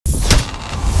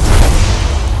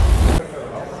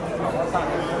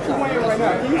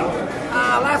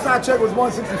check was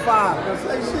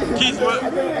 165. Keith, what?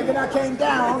 And then I came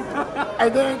down,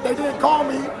 and then they didn't call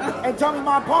me and tell me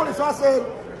my opponent, so I said,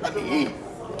 let me eat.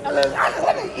 I said,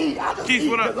 let me eat. I'll just Keith, eat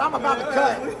what up? because I'm about to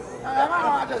cut.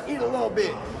 I'll just eat a little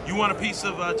bit. You want a piece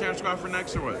of Terence Crawford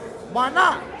next or what? Why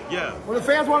not? Yeah. Well, the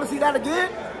fans want to see that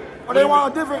again, or they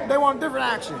want a different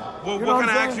action. Well, you know what kind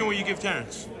of saying? action will you give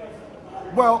Terence?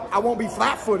 Well, I won't be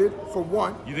flat-footed for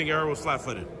one. You think Errol was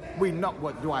flat-footed? We know.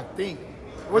 What do I think?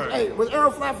 Was, Right. hey, was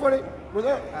Errol flat-footed? Was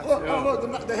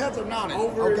look, the heads are nodding.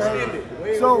 Overextended.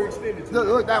 Way So overextended.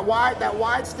 look, that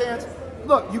wide stance.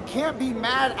 Look, you can't be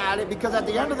mad at it because at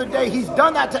the end of the day, he's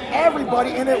done that to everybody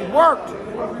and it worked.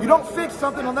 You don't fix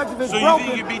something unless it's So you broken,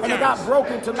 think you beat and Terence? it got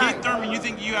broken tonight. Keith Thurman, you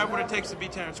think you have what it takes to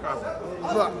beat Terence Crawford?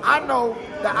 Look, I know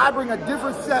that I bring a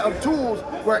different set of tools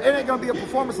where it ain't gonna be a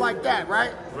performance like that,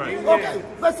 right? Right. Okay,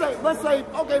 let's say,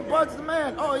 okay, Bud's the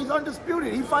man. Oh, he's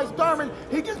undisputed. He fights Thurman.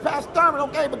 He gets past Thurman.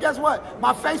 Okay, but guess what?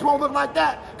 My face won't look like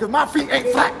that because my feet ain't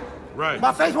flat. Right.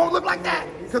 My face won't look like that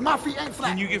because my feet ain't flat.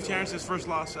 Can you give Terence his first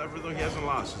loss ever, though? He hasn't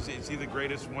lost. Is he the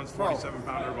greatest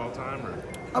 147-pounder of all time? Or?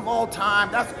 Of all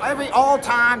time. That's every all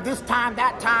time, this time,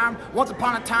 that time, once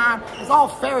upon a time. It's all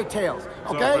fairy tales,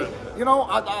 okay? You know,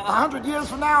 100 years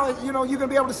from now, you know, you're going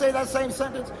to be able to say that same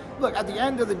sentence. Look, at the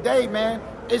end of the day, man,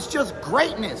 it's just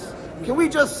greatness. Can we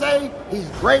just say he's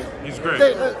great? He's great.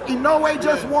 Inoue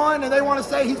just won, and they want to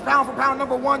say he's pound for pound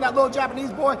 #1, that little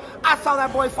Japanese boy. I saw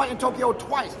that boy fight in Tokyo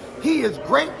twice. He is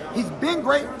great. He's been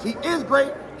great. He is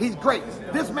great. He's great.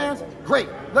 This man's great.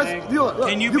 Look,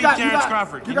 Can you beat Terence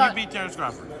Crawford? Can you beat Terence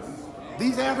Crawford?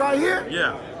 These hands right here?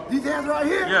 Yeah. These hands right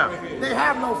here? Yeah. They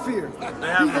have no fear. They have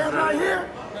These no hands fear. right here?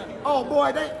 Oh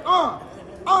boy, they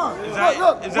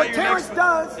look, is that what your Terence next-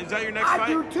 does, is that your next I fight?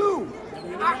 do too.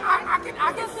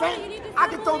 I can feint. I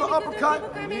can throw the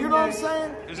uppercut. You know what I'm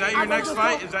saying? Is that your next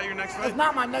fight? Is that your next fight? It's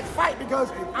not my next fight because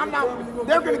I'm not.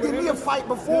 They're gonna give me a fight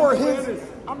before his.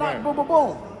 I'm not boom boom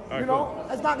boom. You know,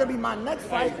 it's not gonna be my next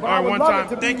fight. But All right, I would one love time. it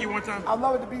to Thank be, you, one time. I'd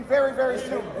love it to be very, very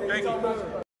soon. Thank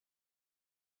you.